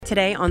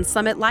Today on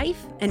Summit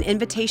Life, an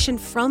invitation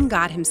from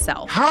God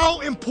himself. How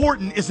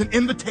important is an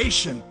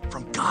invitation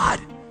from God?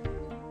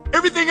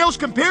 Everything else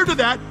compared to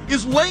that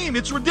is lame.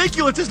 It's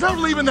ridiculous. It's not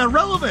really even that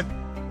relevant.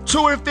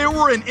 So if there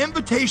were an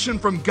invitation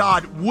from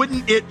God,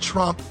 wouldn't it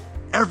trump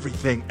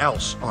everything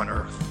else on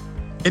earth?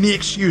 Any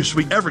excuse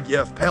we ever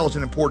give pales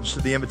in importance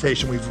to the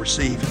invitation we've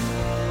received.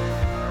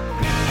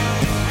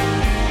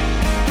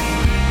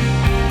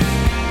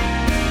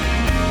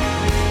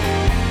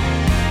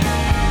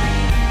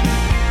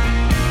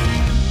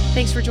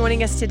 Thanks for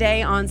joining us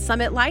today on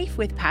Summit Life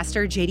with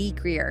Pastor J.D.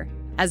 Greer.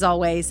 As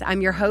always, I'm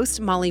your host,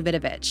 Molly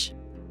Vidovich.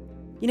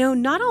 You know,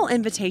 not all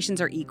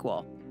invitations are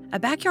equal. A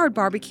backyard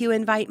barbecue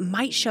invite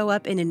might show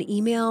up in an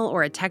email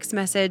or a text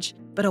message,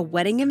 but a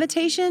wedding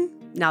invitation?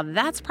 Now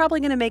that's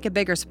probably going to make a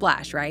bigger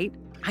splash, right?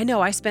 I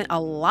know I spent a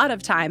lot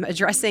of time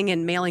addressing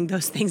and mailing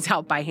those things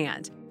out by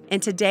hand.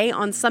 And today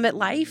on Summit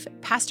Life,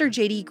 Pastor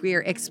J.D.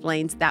 Greer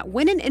explains that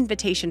when an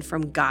invitation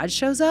from God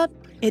shows up,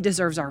 it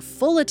deserves our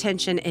full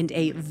attention and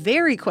a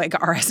very quick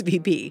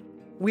RSVP.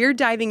 We're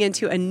diving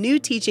into a new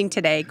teaching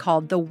today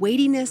called The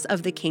Weightiness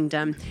of the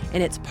Kingdom,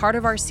 and it's part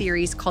of our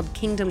series called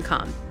Kingdom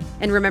Come.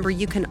 And remember,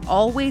 you can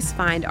always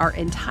find our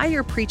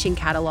entire preaching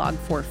catalog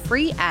for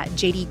free at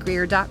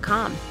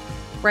jdgreer.com.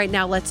 Right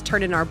now, let's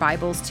turn in our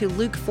Bibles to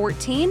Luke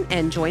 14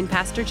 and join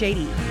Pastor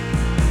JD.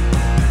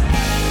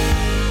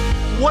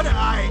 What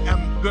I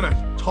am going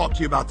to talk to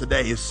you about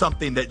today is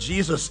something that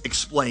Jesus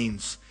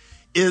explains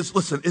is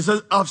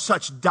of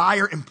such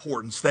dire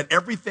importance that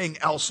everything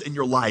else in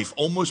your life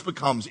almost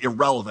becomes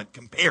irrelevant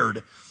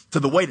compared to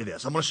the weight it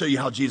is. I'm going to show you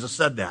how Jesus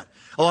said that.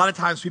 A lot of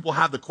times people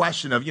have the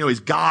question of, is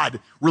God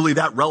really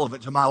that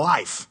relevant to my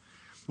life?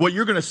 What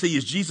you're going to see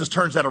is Jesus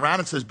turns that around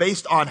and says,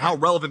 based on how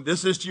relevant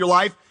this is to your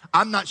life,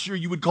 I'm not sure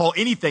you would call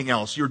anything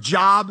else, your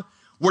job,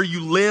 where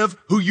you live,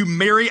 who you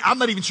marry, I'm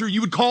not even sure you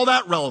would call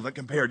that relevant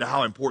compared to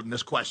how important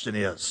this question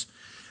is.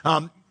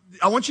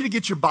 I want you to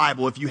get your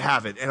Bible if you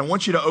have it, and I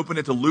want you to open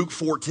it to Luke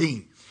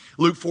 14.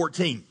 Luke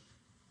 14.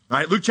 All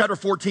right, Luke chapter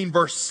 14,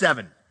 verse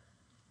 7.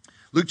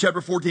 Luke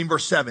chapter 14,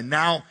 verse 7.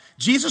 Now,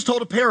 Jesus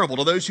told a parable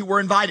to those who were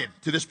invited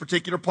to this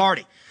particular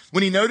party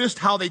when he noticed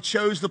how they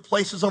chose the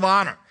places of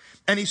honor.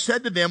 And he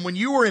said to them, when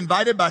you were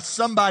invited by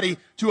somebody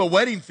to a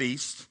wedding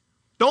feast,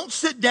 don't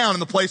sit down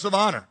in the place of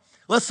honor.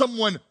 Let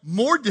someone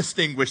more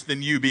distinguished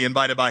than you be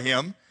invited by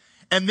him.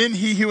 And then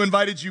he who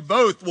invited you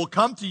both will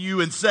come to you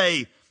and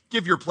say,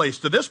 give your place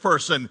to this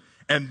person,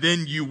 and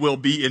then you will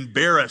be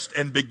embarrassed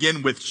and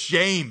begin with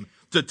shame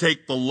to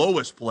take the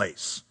lowest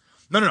place.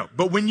 No.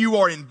 But when you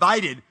are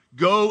invited,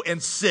 go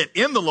and sit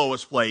in the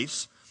lowest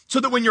place so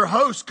that when your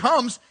host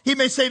comes, he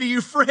may say to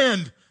you,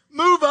 friend,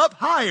 move up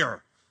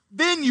higher.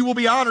 Then you will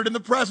be honored in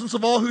the presence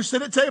of all who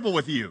sit at table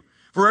with you.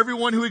 For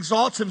everyone who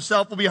exalts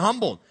himself will be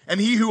humbled,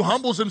 and he who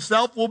humbles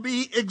himself will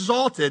be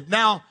exalted.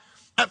 Now,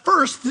 at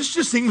first, this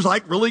just seems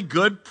like really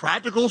good,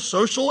 practical,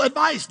 social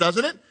advice,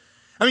 doesn't it?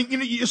 I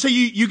mean,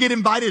 you get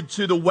invited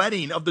to the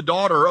wedding of the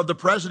daughter of the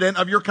president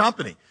of your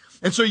company.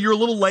 And so you're a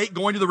little late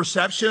going to the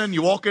reception, and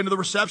you walk into the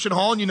reception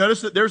hall, and you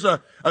notice that there's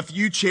a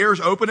few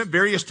chairs open at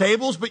various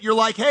tables, but you're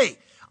like, hey,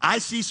 I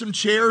see some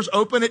chairs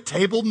open at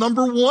table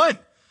number 1.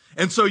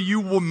 And so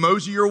you will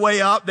mosey your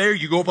way up there.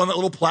 You go up on that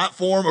little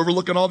platform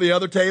overlooking all the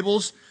other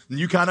tables, and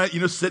you kind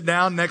of, sit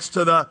down next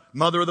to the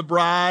mother of the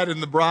bride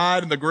and the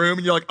groom,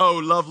 and you're like,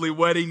 oh, lovely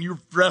wedding. Your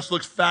dress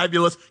looks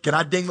fabulous. Can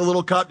I ding the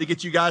little cup to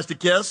get you guys to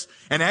kiss?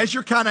 And as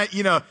you're kind of,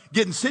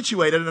 getting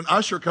situated, an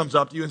usher comes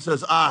up to you and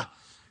says,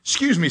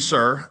 excuse me,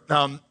 sir,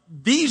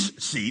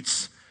 these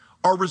seats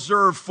are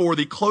reserved for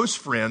the close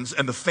friends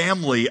and the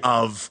family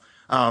of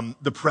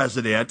the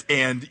president,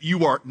 and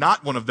you are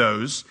not one of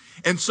those.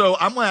 And so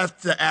I'm going to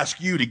have to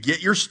ask you to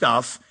get your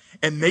stuff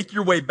and make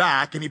your way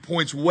back. And he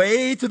points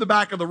way to the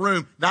back of the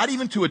room, not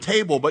even to a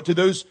table, but to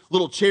those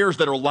little chairs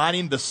that are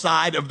lining the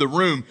side of the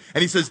room.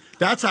 And he says,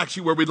 that's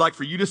actually where we'd like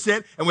for you to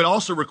sit. And we'd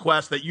also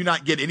request that you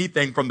not get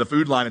anything from the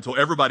food line until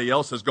everybody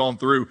else has gone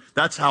through.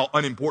 That's how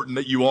unimportant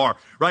that you are,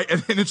 right?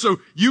 And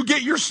so you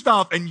get your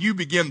stuff and you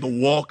begin the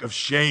walk of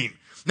shame.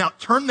 Now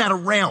turn that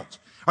around.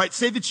 All right,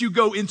 say that you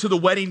go into the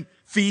wedding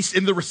feast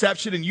in the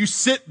reception and you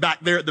sit back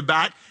there at the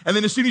back. And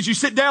then as soon as you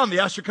sit down,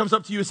 the usher comes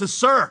up to you and says,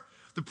 sir,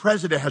 the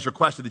president has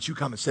requested that you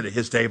come and sit at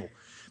his table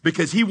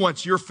because he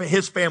wants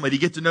his family to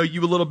get to know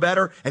you a little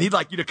better. And he'd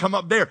like you to come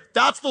up there.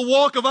 That's the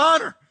walk of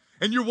honor.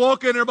 And you're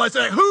walking and everybody's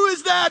saying, who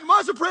is that? And why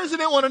does the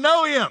president want to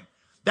know him?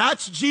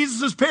 That's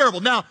Jesus' parable.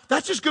 Now,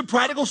 that's just good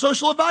practical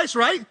social advice,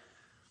 right?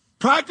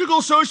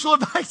 Practical social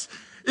advice.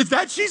 Is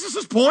that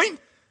Jesus' point?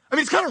 I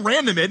mean, it's kind of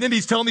random, isn't it?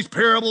 He's telling these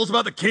parables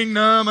about the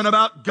kingdom and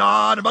about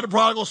God and about the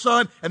prodigal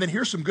son. And then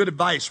here's some good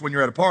advice when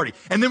you're at a party.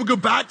 And then we'll go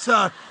back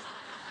to,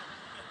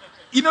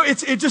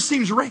 it just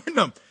seems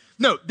random.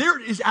 No,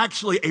 there is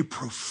actually a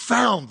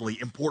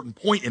profoundly important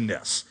point in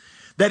this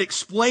that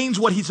explains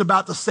what he's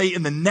about to say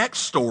in the next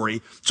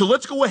story. So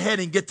let's go ahead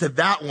and get to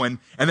that one,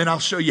 and then I'll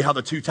show you how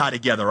the two tie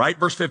together, right?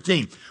 Verse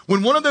 15.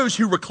 When one of those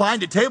who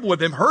reclined at table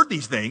with him heard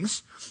these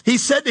things, he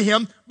said to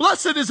him,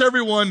 blessed is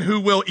everyone who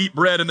will eat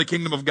bread in the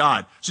kingdom of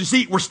God. So you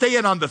see, we're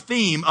staying on the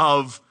theme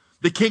of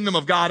The kingdom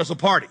of God is a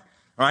party.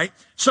 All right.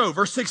 So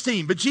verse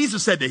 16, but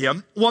Jesus said to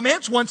him, well, a man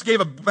once gave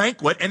a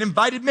banquet and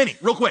invited many.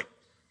 Real quick.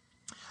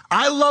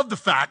 I love the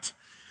fact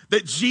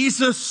that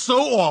Jesus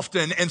so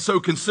often and so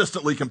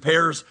consistently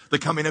compares the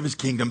coming of his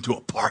kingdom to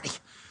a party.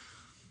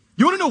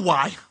 You want to know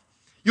why?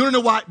 You want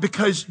to know why?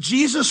 Because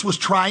Jesus was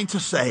trying to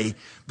say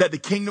that the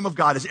kingdom of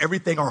God is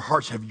everything our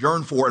hearts have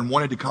yearned for and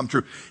wanted to come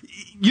true.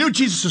 You know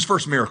Jesus'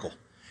 first miracle?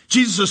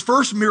 Jesus'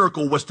 first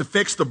miracle was to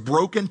fix the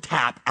broken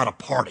tap at a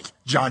party,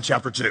 John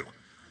chapter 2.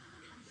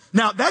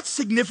 Now, that's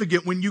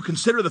significant when you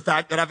consider the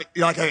fact that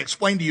like I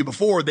explained to you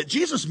before, that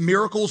Jesus'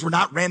 miracles were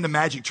not random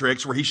magic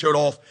tricks where he showed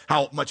off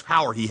how much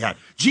power he had.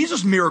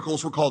 Jesus'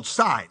 miracles were called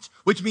signs,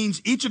 which means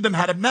each of them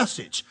had a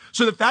message.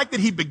 So the fact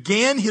that he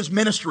began his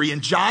ministry in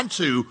John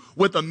 2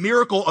 with a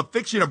miracle of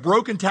fixing a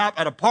broken tap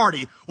at a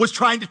party was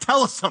trying to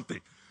tell us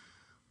something.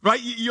 Right?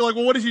 You're like,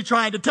 well, what is he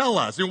trying to tell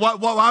us? And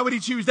why would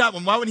he choose that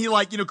one? Why wouldn't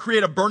he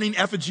create a burning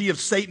effigy of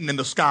Satan in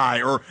the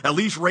sky or at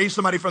least raise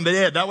somebody from the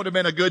dead? That would have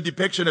been a good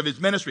depiction of his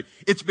ministry.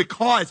 It's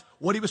because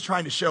what he was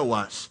trying to show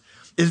us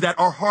is that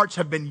our hearts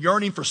have been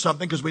yearning for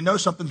something because we know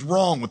something's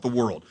wrong with the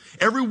world.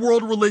 Every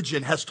world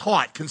religion has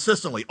taught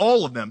consistently,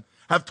 all of them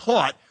have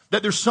taught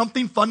that there's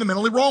something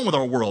fundamentally wrong with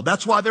our world.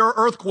 That's why there are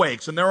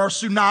earthquakes and there are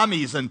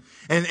tsunamis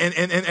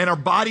and our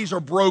bodies are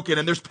broken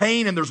and there's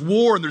pain and there's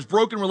war and there's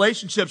broken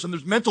relationships and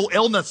there's mental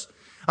illness.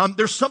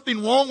 There's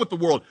something wrong with the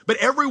world. But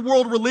every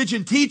world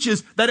religion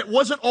teaches that it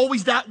wasn't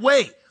always that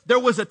way. There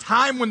was a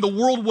time when the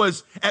world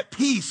was at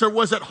peace or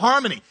was at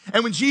harmony.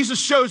 And when Jesus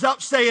shows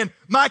up saying,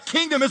 my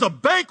kingdom is a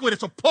banquet,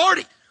 it's a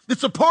party.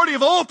 It's a party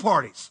of all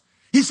parties.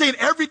 He's saying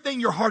everything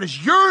your heart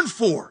has yearned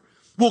for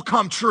will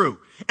come true.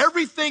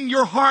 Everything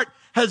your heart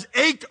has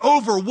ached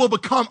over will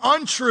become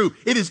untrue.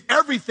 It is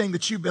everything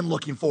that you've been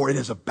looking for. It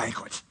is a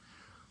banquet.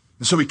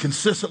 And so he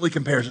consistently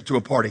compares it to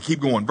a party.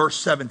 Keep going. Verse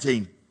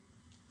 17.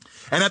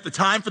 And at the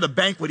time for the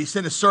banquet, he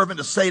sent his servant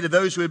to say to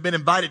those who had been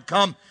invited,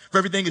 come, for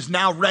everything is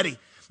now ready.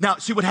 Now,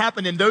 see what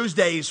happened in those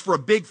days for a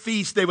big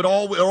feast, there would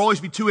always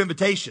be two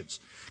invitations.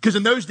 Because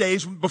in those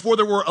days, before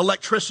there were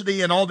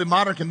electricity and all the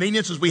modern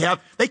conveniences we have,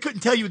 they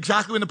couldn't tell you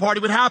exactly when the party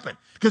would happen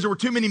because there were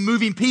too many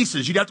moving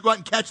pieces. You'd have to go out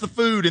and catch the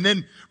food and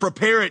then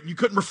prepare it, and you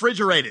couldn't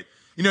refrigerate it.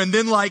 And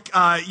then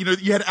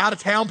you had out of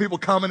town people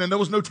coming, and there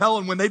was no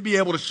telling when they'd be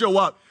able to show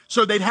up.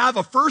 So they'd have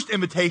a first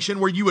invitation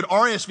where you would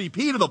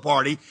RSVP to the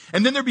party,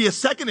 and then there'd be a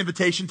second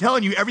invitation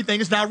telling you everything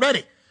is now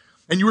ready.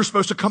 And you were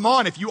supposed to come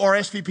on if you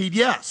RSVP'd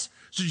yes.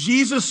 So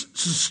Jesus'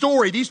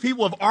 story, these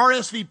people have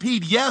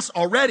RSVP'd yes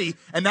already,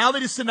 and now they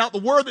just send out the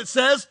word that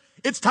says,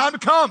 it's time to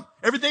come.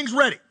 Everything's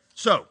ready.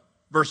 So,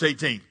 verse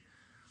 18.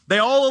 They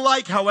all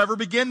alike, however,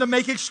 began to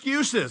make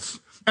excuses.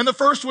 And the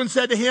first one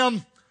said to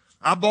him,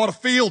 I bought a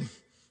field,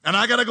 and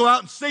I got to go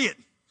out and see it.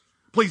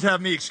 Please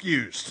have me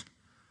excused.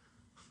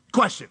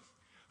 Question.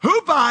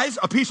 Who buys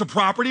a piece of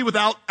property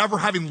without ever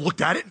having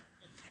looked at it?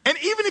 And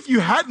even if you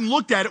hadn't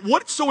looked at it,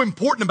 what's so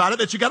important about it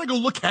that you got to go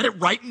look at it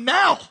right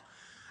now?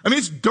 I mean,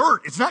 it's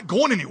dirt. It's not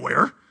going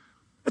anywhere.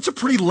 That's a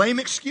pretty lame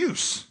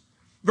excuse.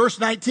 Verse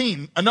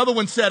 19, another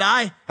one said,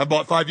 I have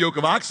bought 5 yoke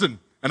of oxen,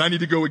 and I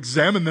need to go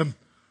examine them.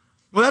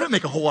 Well, that didn't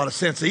make a whole lot of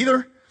sense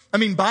either. I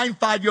mean, buying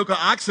 5 yoke of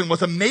oxen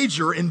was a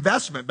major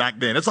investment back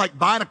then. It's like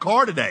buying a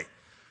car today.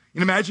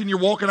 You can imagine you're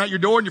walking out your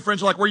door, and your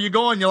friends are like, where are you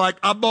going? You're like,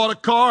 I bought a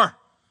car.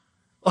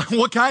 Like,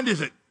 what kind is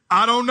it?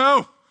 I don't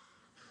know.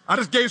 I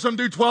just gave some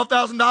dude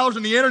 $12,000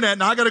 on the internet,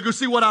 and I got to go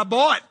see what I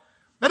bought.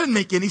 That didn't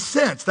make any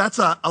sense. That's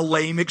a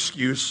lame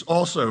excuse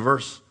also,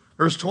 verse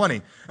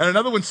 20. And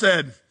another one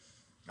said,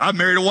 I've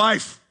married a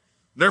wife,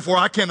 therefore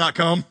I cannot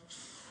come.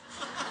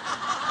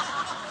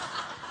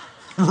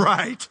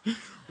 Right,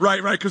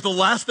 because the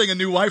last thing a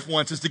new wife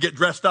wants is to get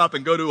dressed up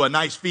and go to a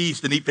nice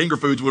feast and eat finger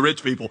foods with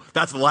rich people.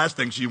 That's the last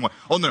thing she wants.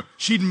 Oh no,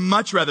 she'd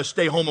much rather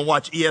stay home and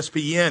watch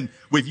ESPN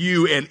with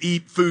you and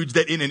eat foods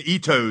that in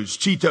Etos,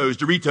 Cheetos,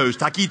 Doritos,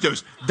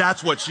 Taquitos.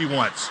 That's what she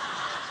wants.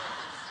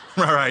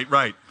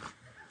 Right.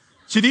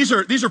 See, these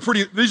are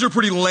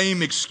pretty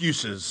lame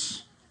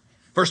excuses.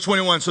 Verse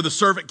 21, so the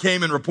servant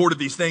came and reported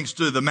these things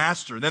to the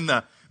master. Then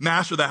the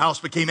master of the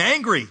house became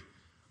angry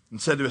and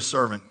said to his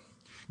servant,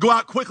 go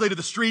out quickly to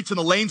the streets and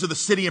the lanes of the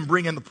city and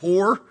bring in the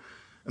poor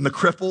and the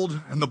crippled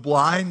and the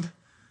blind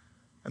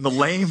and the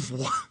lame.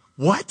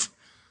 What?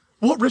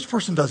 What rich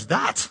person does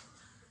that?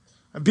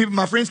 And people,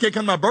 my friends can't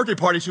come to my birthday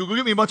party, so go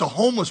get me a bunch of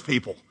homeless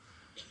people.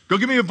 Go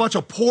get me a bunch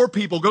of poor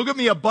people. Go get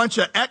me a bunch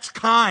of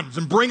ex-cons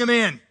and bring them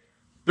in.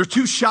 There are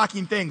 2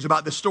 shocking things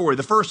about this story.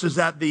 The first is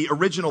that the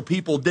original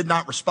people did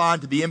not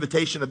respond to the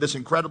invitation of this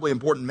incredibly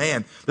important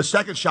man. The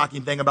second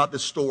shocking thing about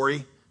this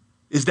story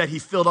is that he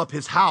filled up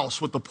his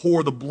house with the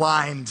poor, the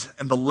blind,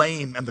 and the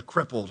lame, and the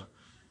crippled.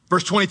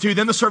 Verse 22,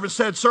 then the servant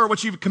said, sir,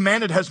 what you've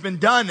commanded has been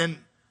done, and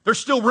there's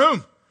still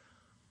room.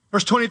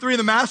 Verse 23,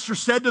 the master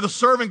said to the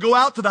servant, go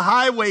out to the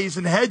highways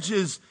and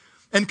hedges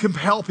and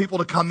compel people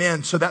to come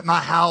in so that my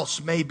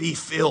house may be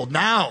filled.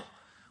 Now,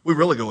 we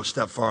really go a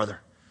step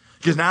farther.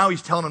 Because now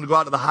he's telling them to go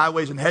out to the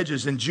highways and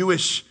hedges. In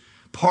Jewish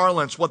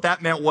parlance, what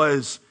that meant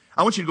was,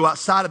 I want you to go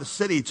outside of the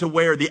city to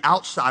where the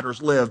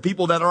outsiders live,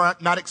 people that are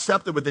not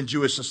accepted within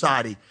Jewish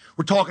society.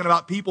 We're talking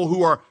about people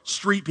who are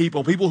street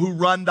people who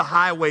run the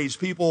highways,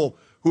 people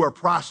who are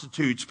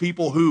prostitutes,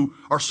 people who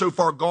are so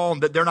far gone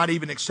that they're not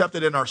even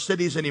accepted in our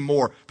cities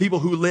anymore, people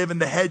who live in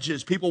the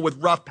hedges, people with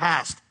rough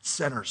past,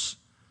 sinners.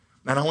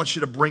 And I want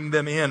you to bring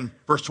them in.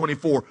 Verse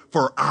 24,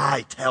 for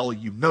I tell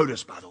you.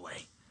 Notice, by the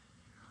way,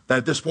 that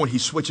at this point he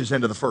switches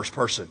into the first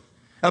person.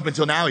 Up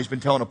until now, he's been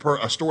telling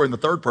a story in the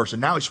third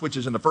person. Now he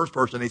switches in the first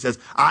person and he says,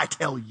 I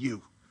tell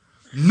you,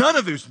 none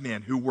of those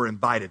men who were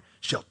invited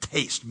shall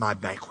taste my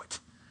banquet.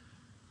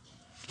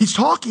 He's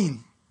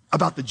talking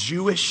about the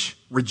Jewish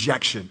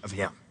rejection of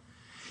him.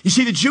 You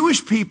see, the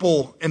Jewish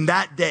people in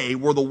that day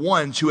were the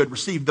ones who had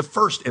received the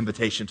first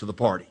invitation to the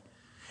party.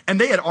 And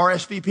they had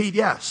RSVP'd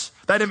yes.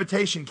 That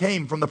invitation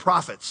came from the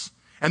prophets.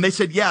 And they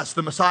said, yes,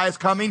 the Messiah is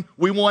coming.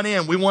 We want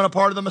in. We want a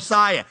part of the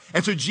Messiah.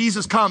 And so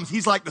Jesus comes.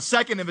 He's like the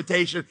second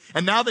invitation.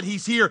 And now that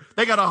he's here,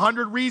 they got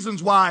 100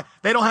 reasons why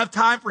they don't have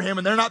time for him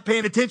and they're not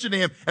paying attention to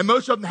him. And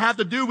most of them have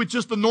to do with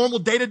just the normal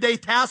day-to-day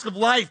task of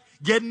life,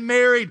 getting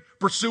married,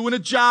 pursuing a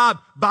job,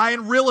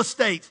 buying real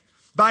estate.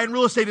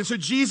 And so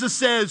Jesus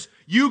says,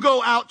 you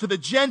go out to the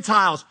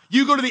Gentiles,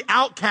 you go to the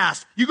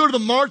outcast, you go to the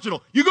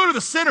marginal, you go to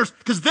the sinners,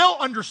 because they'll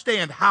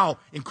understand how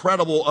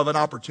incredible of an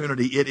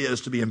opportunity it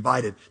is to be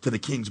invited to the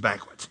king's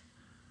banquet.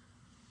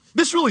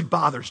 This really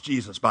bothers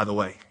Jesus, by the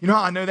way. You know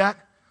how I know that?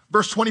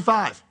 Verse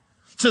 25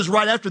 says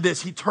right after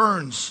this, he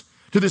turns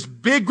to this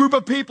big group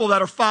of people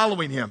that are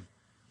following him.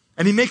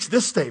 And he makes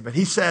this statement.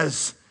 He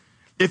says,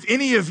 if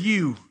any of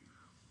you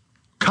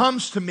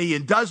comes to me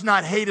and does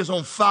not hate his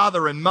own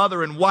father and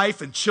mother and wife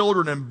and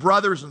children and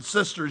brothers and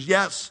sisters,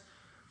 yes,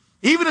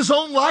 even his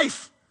own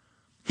life,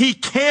 he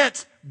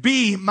can't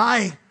be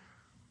my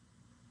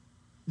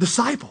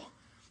disciple.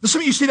 Now,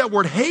 some of you see that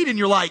word hate and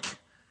you're like,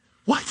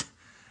 what?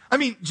 I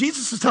mean,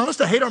 Jesus is telling us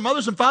to hate our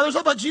mothers and fathers.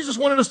 I thought Jesus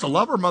wanted us to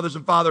love our mothers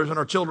and fathers and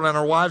our children and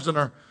our wives and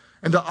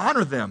to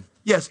honor them.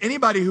 Yes,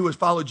 anybody who has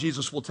followed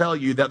Jesus will tell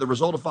you that the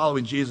result of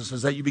following Jesus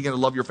is that you begin to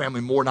love your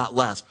family more, not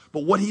less.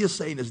 But what he is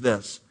saying is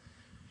this.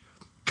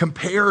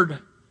 Compared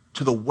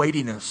to the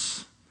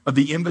weightiness of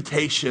the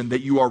invitation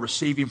that you are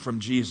receiving from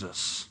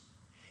Jesus,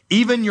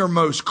 even your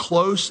most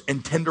close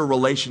and tender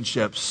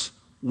relationships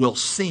will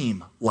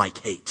seem like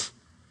hate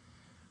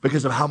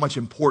because of how much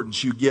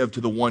importance you give to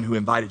the one who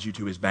invited you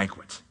to his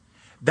banquet.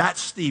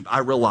 That's steep, I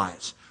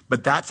realize,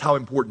 but that's how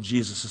important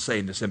Jesus is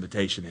saying this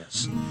invitation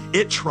is.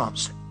 It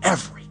trumps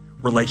every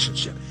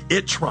relationship.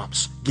 It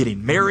trumps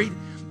getting married.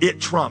 It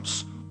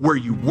trumps where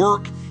you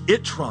work.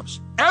 It trumps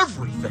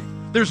everything.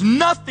 There's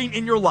nothing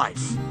in your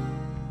life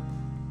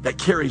that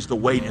carries the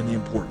weight and the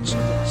importance of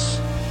this.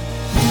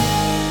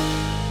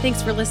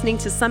 Thanks for listening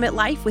to Summit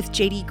Life with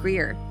J.D.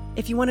 Greear.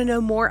 If you want to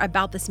know more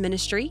about this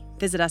ministry,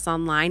 visit us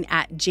online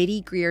at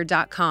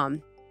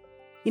jdgreear.com.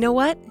 You know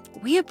what?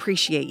 We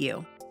appreciate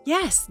you.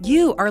 Yes,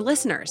 you, our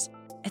listeners.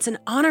 It's an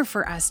honor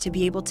for us to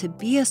be able to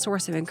be a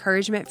source of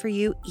encouragement for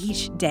you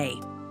each day.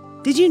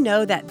 Did you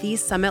know that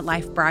these Summit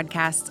Life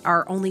broadcasts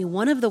are only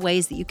one of the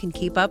ways that you can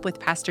keep up with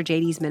Pastor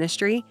JD's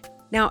ministry?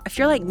 Now, if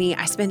you're like me,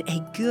 I spend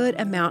a good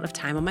amount of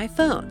time on my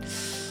phone.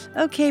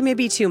 Okay,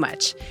 maybe too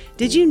much.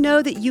 Did you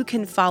know that you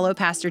can follow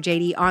Pastor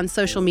JD on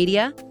social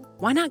media?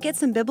 Why not get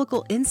some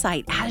biblical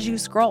insight as you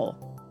scroll?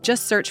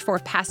 Just search for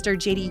Pastor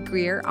JD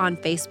Greear on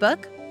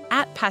Facebook,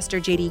 at Pastor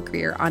JD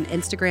Greear on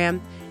Instagram,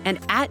 and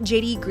at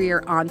JD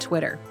Greear on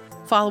Twitter.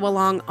 Follow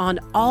along on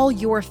all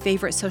your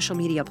favorite social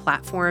media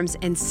platforms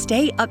and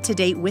stay up to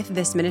date with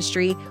this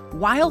ministry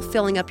while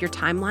filling up your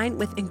timeline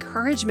with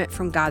encouragement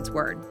from God's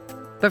Word.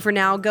 But for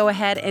now, go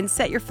ahead and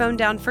set your phone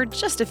down for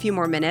just a few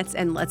more minutes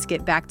and let's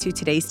get back to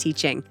today's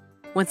teaching.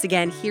 Once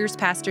again, here's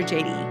Pastor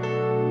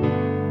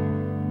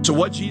JD. So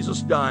what Jesus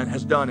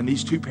has done in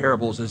these two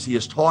parables is he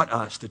has taught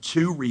us the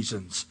two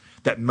reasons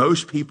that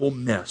most people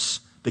miss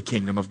the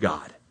kingdom of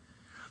God.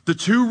 The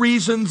two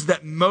reasons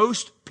that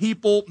most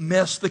people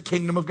miss the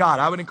kingdom of God.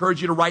 I would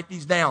encourage you to write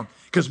these down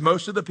because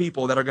most of the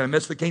people that are going to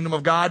miss the kingdom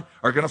of God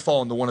are going to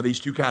fall into one of these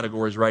two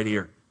categories right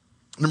here.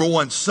 Number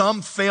one,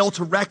 some fail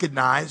to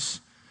recognize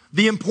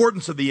the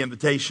importance of the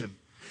invitation.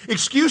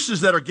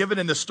 Excuses that are given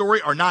in this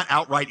story are not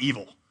outright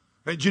evil.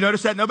 Did you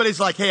notice that? Nobody's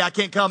like, hey, I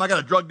can't come. I got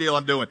a drug deal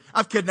I'm doing.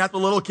 I've kidnapped a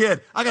little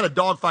kid. I got a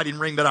dogfighting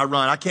ring that I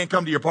run. I can't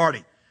come to your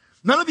party.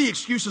 None of the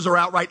excuses are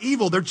outright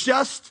evil. They're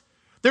just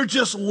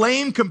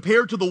lame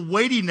compared to the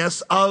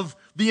weightiness of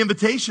the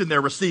invitation they're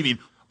receiving.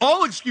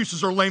 All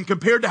excuses are lame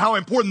compared to how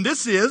important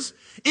this is,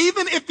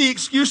 even if the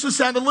excuses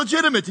sounded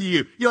legitimate to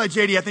you. You're like,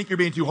 JD, I think you're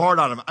being too hard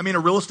on him. I mean, a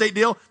real estate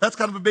deal, that's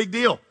kind of a big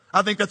deal.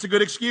 I think that's a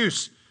good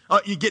excuse.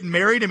 You getting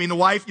married, I mean, the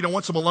wife,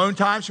 wants some alone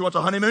time. She wants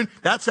a honeymoon.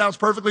 That sounds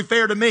perfectly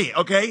fair to me,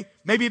 okay?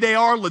 Maybe they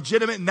are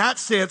legitimate in that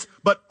sense,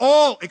 but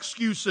all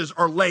excuses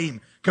are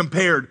lame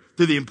compared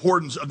to the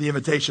importance of the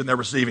invitation they're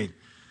receiving.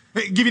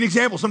 I'll give you an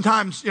example.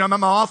 Sometimes, I'm at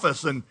my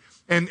office and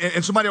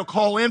somebody will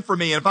call in for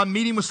me. And if I'm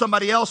meeting with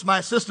somebody else, my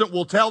assistant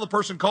will tell the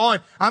person calling,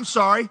 I'm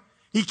sorry,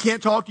 he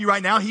can't talk to you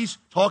right now. He's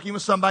talking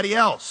with somebody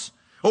else.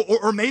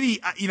 Or maybe,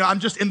 I'm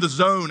just in the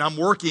zone. I'm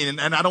working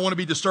and I don't want to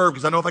be disturbed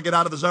because I know if I get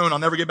out of the zone, I'll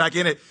never get back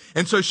in it.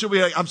 And so should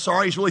we, I'm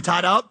sorry, he's really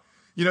tied up.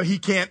 He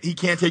can't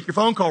take your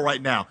phone call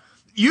right now.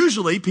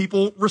 Usually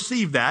people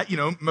receive that.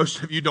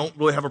 Most of you don't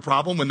really have a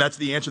problem when that's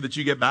the answer that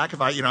you get back. If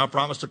I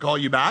promise to call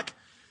you back.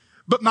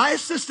 But my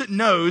assistant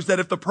knows that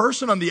if the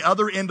person on the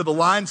other end of the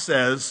line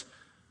says,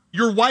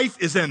 your wife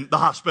is in the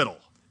hospital,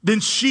 then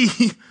she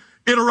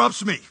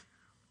interrupts me.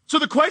 So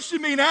the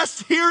question being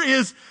asked here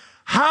is,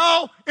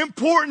 how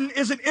important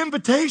is an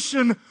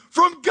invitation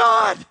from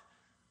God?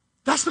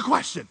 That's the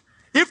question.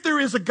 If there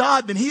is a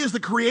God, then he is the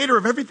creator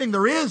of everything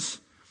there is.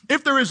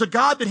 If there is a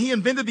God, then he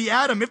invented the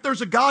atom. If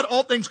there's a God,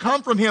 all things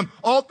come from him.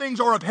 All things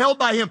are upheld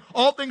by him.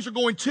 All things are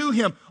going to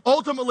him.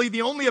 Ultimately,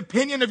 the only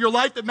opinion of your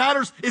life that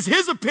matters is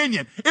his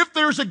opinion. If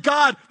there's a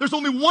God, there's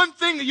only one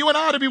thing that you and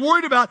I ought to be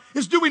worried about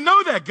is, do we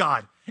know that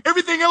God?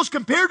 Everything else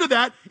compared to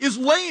that is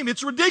lame.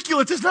 It's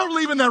ridiculous. It's not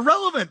really even that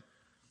relevant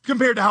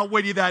compared to how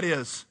weighty that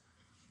is.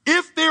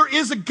 If there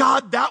is a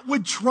God, that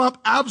would trump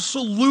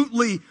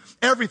absolutely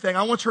everything.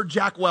 I once heard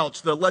Jack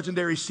Welch, the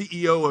legendary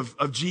CEO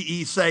of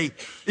GE, say,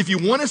 if you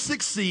want to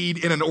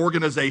succeed in an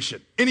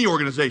organization, any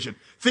organization,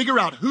 figure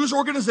out whose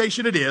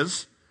organization it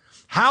is,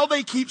 how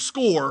they keep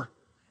score,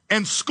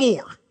 and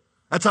score.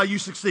 That's how you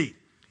succeed.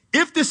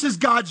 If this is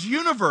God's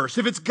universe,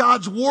 if it's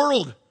God's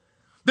world,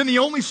 then the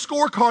only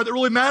scorecard that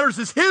really matters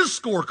is his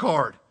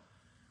scorecard.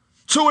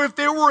 So if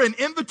there were an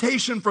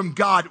invitation from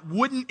God,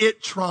 wouldn't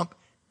it trump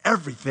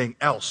everything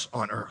else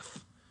on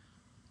earth?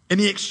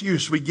 Any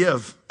excuse we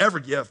ever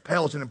give,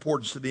 pales in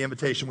importance to the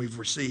invitation we've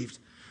received.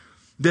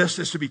 This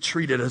is to be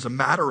treated as a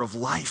matter of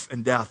life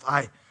and death.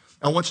 I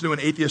once knew an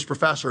atheist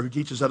professor who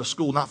teaches at a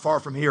school not far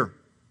from here,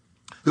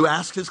 who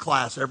asks his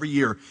class every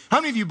year, how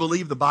many of you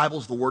believe the Bible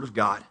is the Word of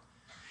God?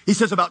 He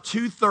says about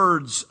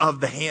 2/3 of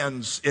the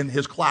hands in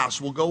his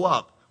class will go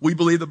up. We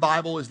believe the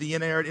Bible is the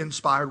inerrant,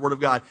 inspired Word of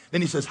God.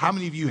 Then he says, how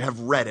many of you have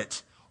read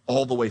it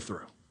all the way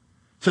through?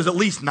 Says at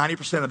least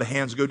 90% of the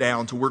hands go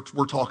down to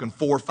we're talking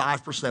 4 or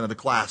 5% of the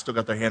class still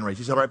got their hand raised.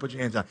 He said, all right, put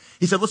your hands down.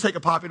 He said, let's take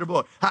a popular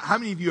book. How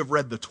many of you have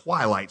read the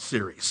Twilight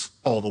series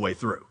all the way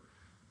through?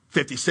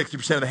 50,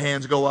 60% of the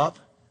hands go up.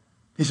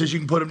 He says, you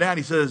can put them down.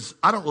 He says,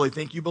 I don't really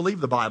think you believe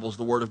the Bible is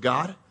the Word of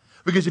God.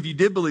 Because if you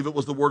did believe it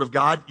was the Word of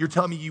God, you're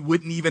telling me you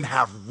wouldn't even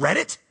have read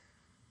it?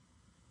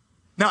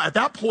 Now, at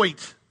that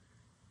point,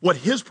 what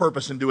his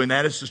purpose in doing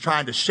that is just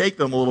trying to shake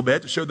them a little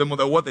bit, to show them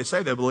that what they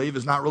say they believe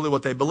is not really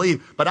what they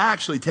believe. But I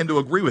actually tend to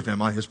agree with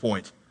him on his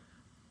point.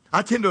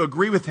 I tend to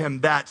agree with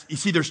him that, you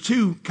see, there's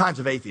two kinds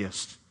of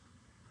atheists.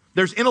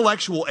 There's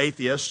intellectual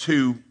atheists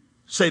who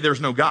say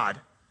there's no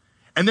God.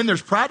 And then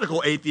there's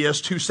practical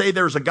atheists who say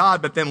there's a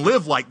God, but then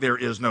live like there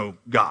is no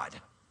God.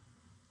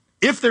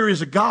 If there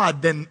is a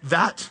God, then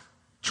that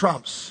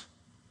trumps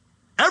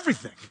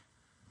everything.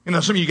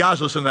 Some of you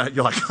guys listen to that,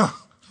 you're like,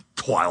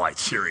 Twilight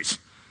series.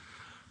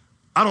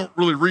 I don't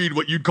really read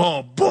what you'd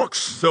call books,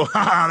 so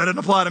that doesn't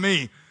apply to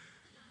me.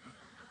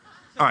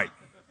 All right.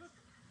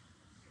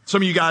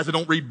 Some of you guys that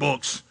don't read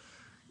books,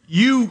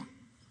 you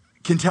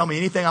can tell me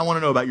anything I want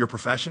to know about your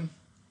profession.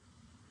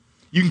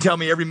 You can tell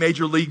me every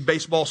Major League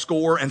Baseball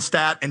score and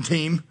stat and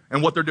team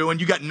and what they're doing.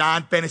 You got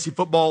 9 fantasy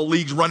football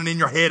leagues running in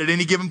your head at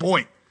any given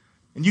point.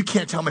 And you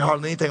can't tell me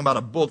hardly anything about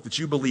a book that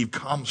you believe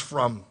comes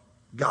from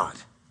God.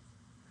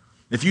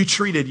 If you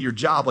treated your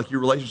job like your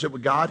relationship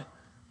with God,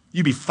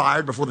 you'd be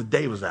fired before the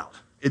day was out.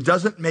 It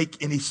doesn't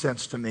make any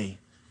sense to me,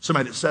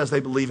 somebody that says they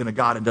believe in a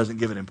God and doesn't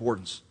give it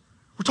importance.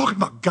 We're talking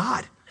about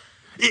God.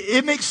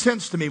 It makes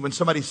sense to me when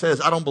somebody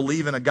says, I don't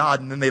believe in a God,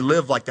 and then they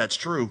live like that's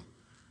true.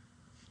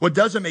 What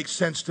doesn't make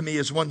sense to me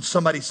is when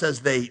somebody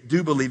says they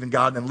do believe in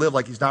God and then live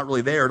like he's not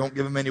really there, don't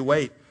give him any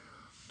weight.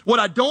 What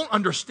I don't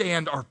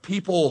understand are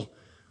people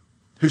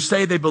who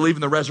say they believe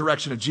in the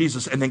resurrection of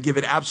Jesus and then give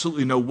it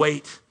absolutely no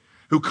weight,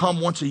 who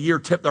come once a year,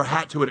 tip their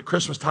hat to it at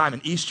Christmas time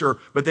and Easter,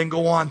 but then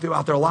go on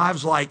throughout their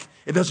lives like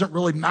it doesn't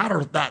really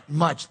matter that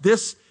much.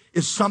 This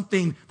is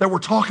something that we're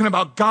talking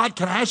about. God,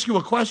 can I ask you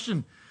a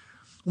question?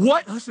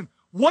 What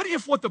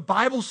if what the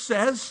Bible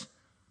says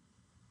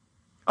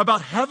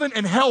about heaven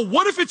and hell,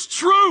 what if it's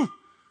true?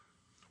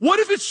 What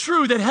if it's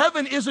true that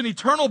heaven is an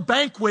eternal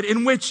banquet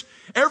in which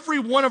every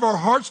one of our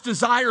heart's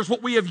desires,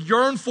 what we have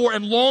yearned for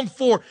and longed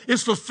for,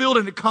 is fulfilled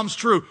and it comes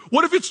true?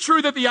 What if it's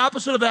true that the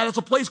opposite of that is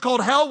a place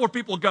called hell where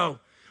people go,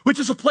 which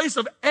is a place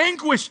of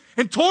anguish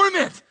and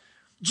torment?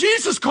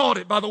 Jesus called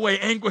it, by the way,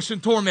 anguish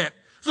and torment.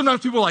 Sometimes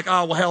people are like,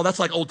 oh, well, hell, that's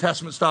like Old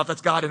Testament stuff.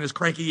 That's God in his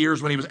cranky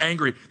years when he was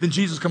angry. Then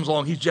Jesus comes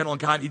along. He's gentle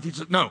and kind. He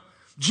teaches. No,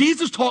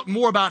 Jesus talked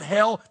more about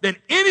hell than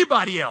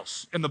anybody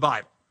else in the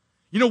Bible.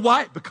 You know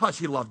why? Because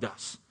he loved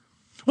us.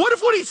 What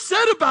if what he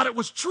said about it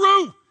was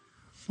true?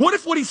 What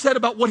if what he said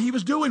about what he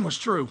was doing was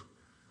true?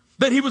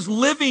 That he was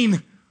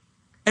living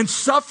and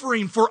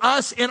suffering for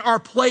us in our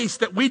place,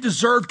 that we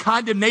deserved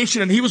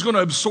condemnation, and he was going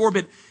to absorb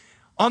it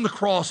on the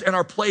cross in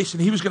our place,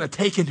 and he was going to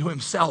take into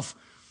himself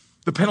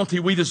the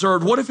penalty we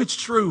deserved. What if it's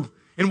true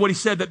in what he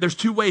said, that there's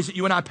 2 ways that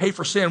you and I pay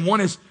for sin?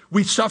 One is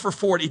we suffer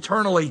for it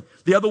eternally.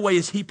 The other way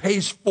is he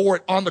pays for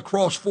it on the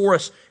cross for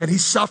us, and he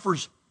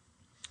suffers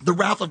the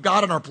wrath of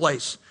God in our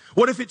place?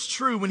 What if it's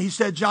true when he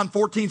said, John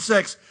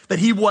 14:6, that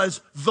he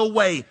was the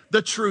way,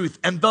 the truth,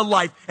 and the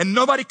life, and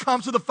nobody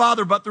comes to the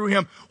Father but through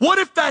him? What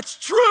if that's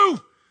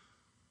true?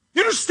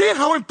 You understand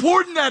how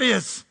important that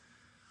is?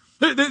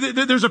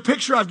 There's a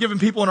picture I've given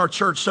people in our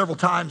church several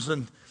times,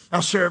 and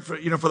I'll share it for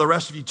the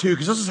rest of you too,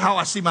 because this is how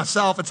I see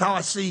myself. It's how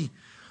I see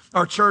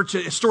our church.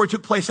 A story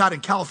took place out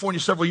in California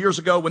several years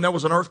ago when there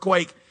was an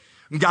earthquake.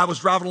 And a guy was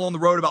driving along the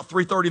road about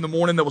 3:30 in the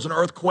morning. There was an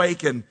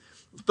earthquake, and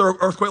the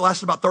earthquake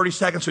lasted about 30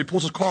 seconds. So he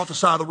pulls his car off the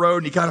side of the road,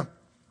 and he kind of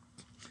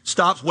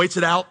stops, waits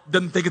it out,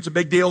 doesn't think it's a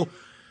big deal,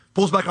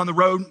 pulls back on the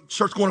road,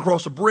 starts going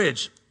across a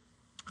bridge.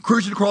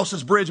 Cruising across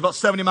this bridge about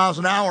 70 miles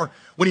an hour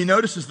when he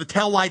notices the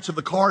taillights of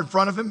the car in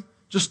front of him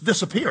just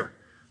disappear.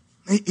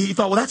 He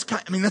thought, well,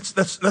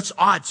 that's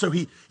odd. So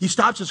he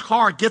stops his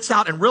car, gets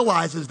out, and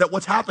realizes that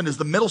what's happened is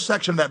the middle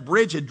section of that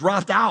bridge had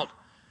dropped out.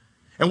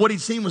 And what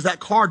he'd seen was that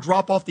car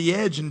drop off the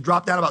edge and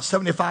drop down about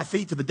 75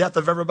 feet to the death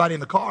of everybody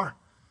in the car.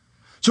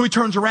 So he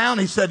turns around,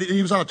 he said,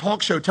 he was on a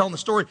talk show telling the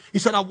story. He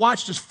said, I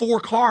watched as 4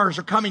 cars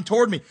are coming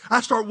toward me.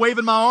 I start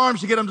waving my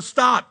arms to get them to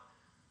stop.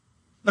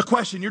 Now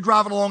question, you're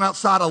driving along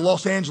outside of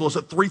Los Angeles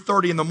at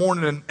 3:30 in the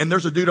morning and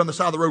there's a dude on the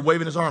side of the road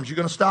waving his arms. You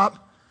going to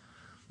stop?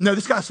 No,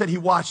 this guy said he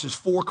watched as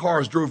 4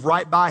 cars drove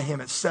right by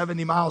him at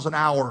 70 miles an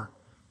hour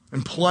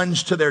and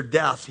plunged to their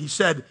death. He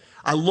said,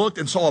 I looked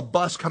and saw a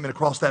bus coming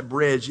across that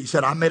bridge. He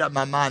said, I made up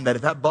my mind that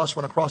if that bus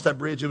went across that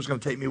bridge, it was going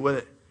to take me with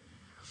it.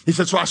 He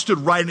said, so I stood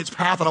right in its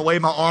path and I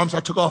waved my arms. I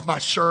took off my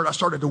shirt. I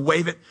started to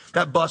wave it.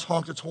 That bus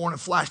honked its horn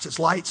and flashed its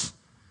lights,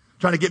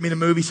 trying to get me to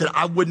move. He said,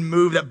 I wouldn't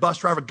move. That bus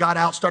driver got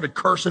out, started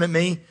cursing at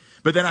me.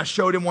 But then I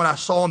showed him what I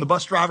saw, and the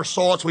bus driver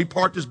saw it, so he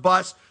parked his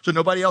bus so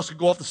nobody else could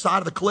go off the side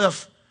of the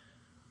cliff.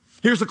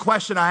 Here's the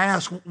question I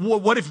ask.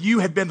 What if you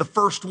had been the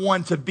first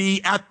one to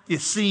be at the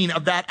scene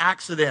of that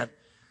accident?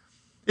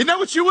 Isn't that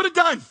what you would have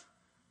done?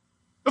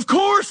 Of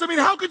course. I mean,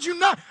 how could you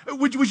not?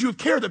 Would you have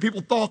cared that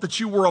people thought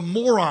that you were a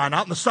moron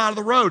out on the side of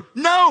the road?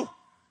 No,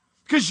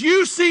 because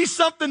you see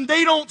something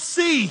they don't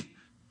see.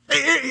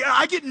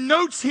 I get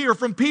notes here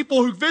from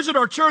people who visit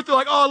our church. They're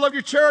like, oh, I love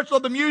your church,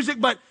 love the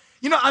music, but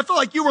I feel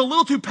like you were a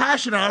little too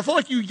passionate. I feel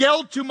like you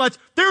yelled too much.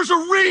 There's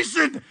a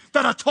reason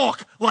that I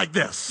talk like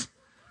this.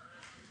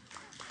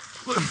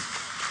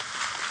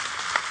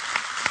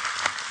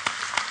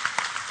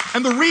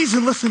 And the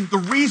reason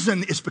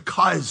is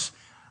because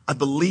I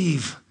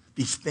believe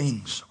these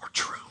things are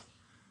true.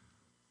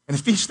 And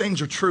if these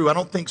things are true, I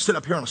don't think sitting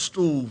up here on a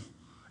stool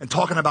and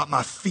talking about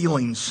my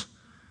feelings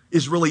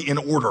is really in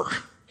order.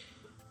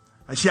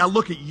 I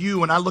look at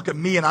you and I look at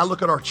me and I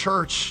look at our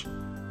church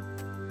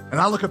and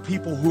I look at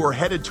people who are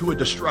headed to a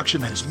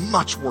destruction that is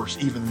much worse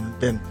even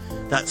than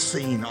that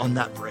scene on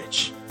that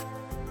bridge.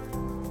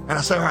 And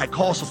I say, all right,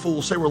 call us a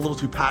fool, say we're a little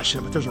too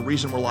passionate, but there's a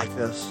reason we're like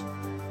this.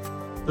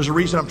 There's a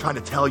reason I'm trying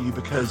to tell you,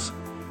 because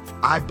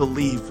I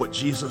believe what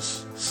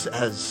Jesus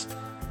says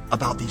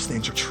about these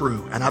things are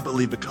true. And I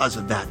believe because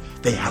of that,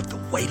 they have the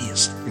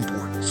weightiest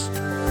importance.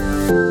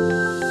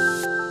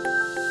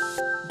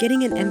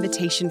 Getting an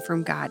invitation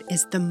from God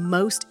is the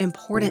most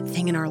important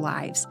thing in our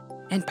lives.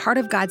 And part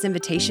of God's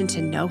invitation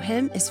to know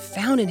Him is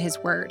found in His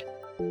Word.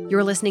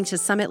 You're listening to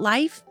Summit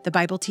Life, the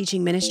Bible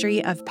teaching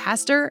ministry of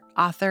pastor,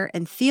 author,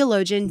 and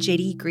theologian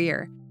J.D.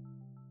 Greear.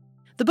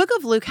 The book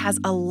of Luke has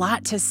a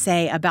lot to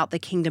say about the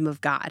kingdom of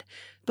God.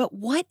 But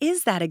what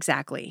is that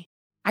exactly?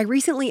 I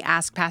recently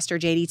asked Pastor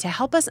J.D. to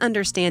help us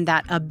understand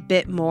that a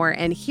bit more,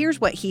 and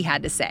here's what he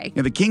had to say.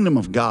 The kingdom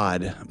of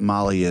God,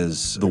 Molly,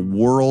 is the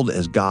world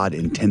as God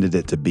intended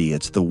it to be.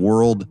 It's the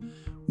world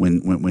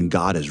when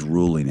God is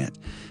ruling it.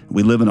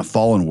 We live in a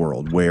fallen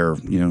world where,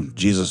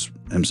 Jesus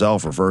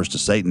himself refers to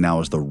Satan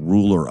now as the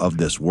ruler of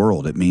this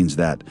world. It means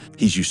that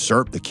he's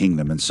usurped the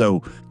kingdom. And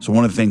so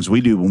one of the things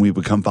we do when we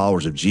become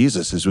followers of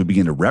Jesus is we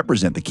begin to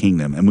represent the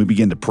kingdom, and we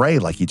begin to pray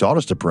like he taught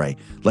us to pray.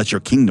 Let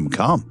your kingdom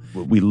come.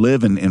 We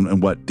live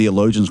in what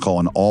theologians call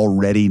an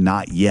already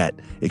not yet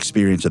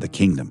experience of the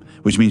kingdom,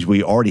 which means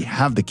we already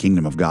have the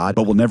kingdom of God,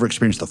 but we'll never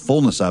experience the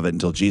fullness of it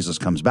until Jesus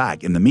comes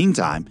back. In the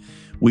meantime,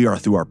 we are,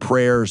 through our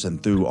prayers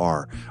and through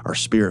our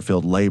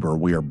spirit-filled labor,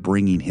 we are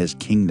bringing his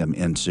kingdom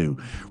into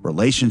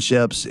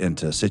relationships,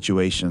 into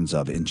situations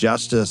of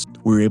injustice.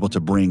 We're able to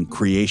bring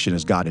creation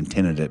as God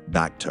intended it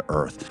back to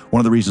earth.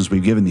 One of the reasons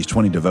we've given these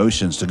 20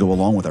 devotions to go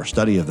along with our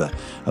study of the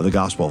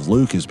Gospel of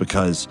Luke is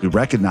because we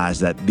recognize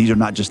that these are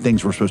not just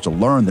things we're supposed to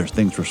learn, they're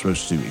things we're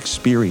supposed to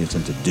experience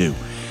and to do.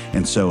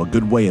 And so a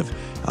good way of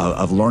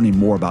learning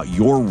more about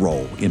your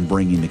role in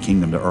bringing the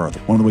kingdom to earth.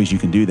 One of the ways you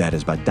can do that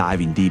is by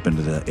diving deep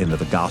into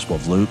the Gospel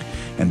of Luke.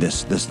 And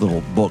this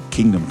little book,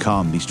 Kingdom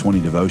Come, these 20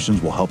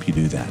 devotions will help you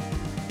do that.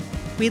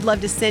 We'd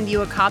love to send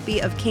you a copy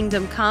of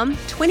Kingdom Come,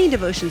 20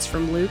 devotions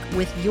from Luke,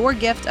 with your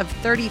gift of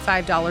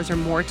 $35 or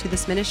more to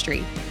this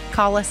ministry.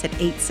 Call us at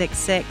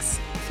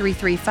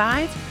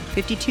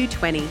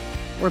 866-335-5220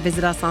 or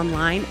visit us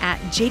online at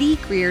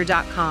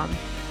jdgreear.com.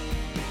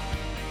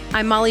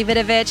 I'm Molly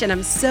Vidovich, and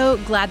I'm so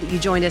glad that you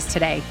joined us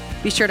today.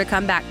 Be sure to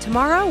come back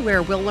tomorrow,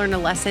 where we'll learn a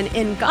lesson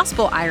in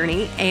gospel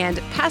irony, and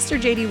Pastor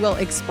JD will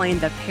explain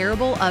the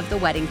parable of the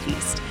wedding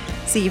feast.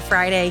 See you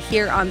Friday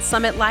here on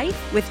Summit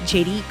Life with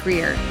J.D.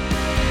 Greer.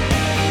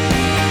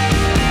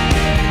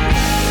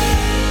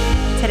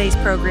 Today's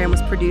program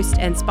was produced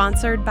and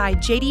sponsored by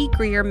J.D.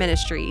 Greer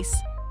Ministries.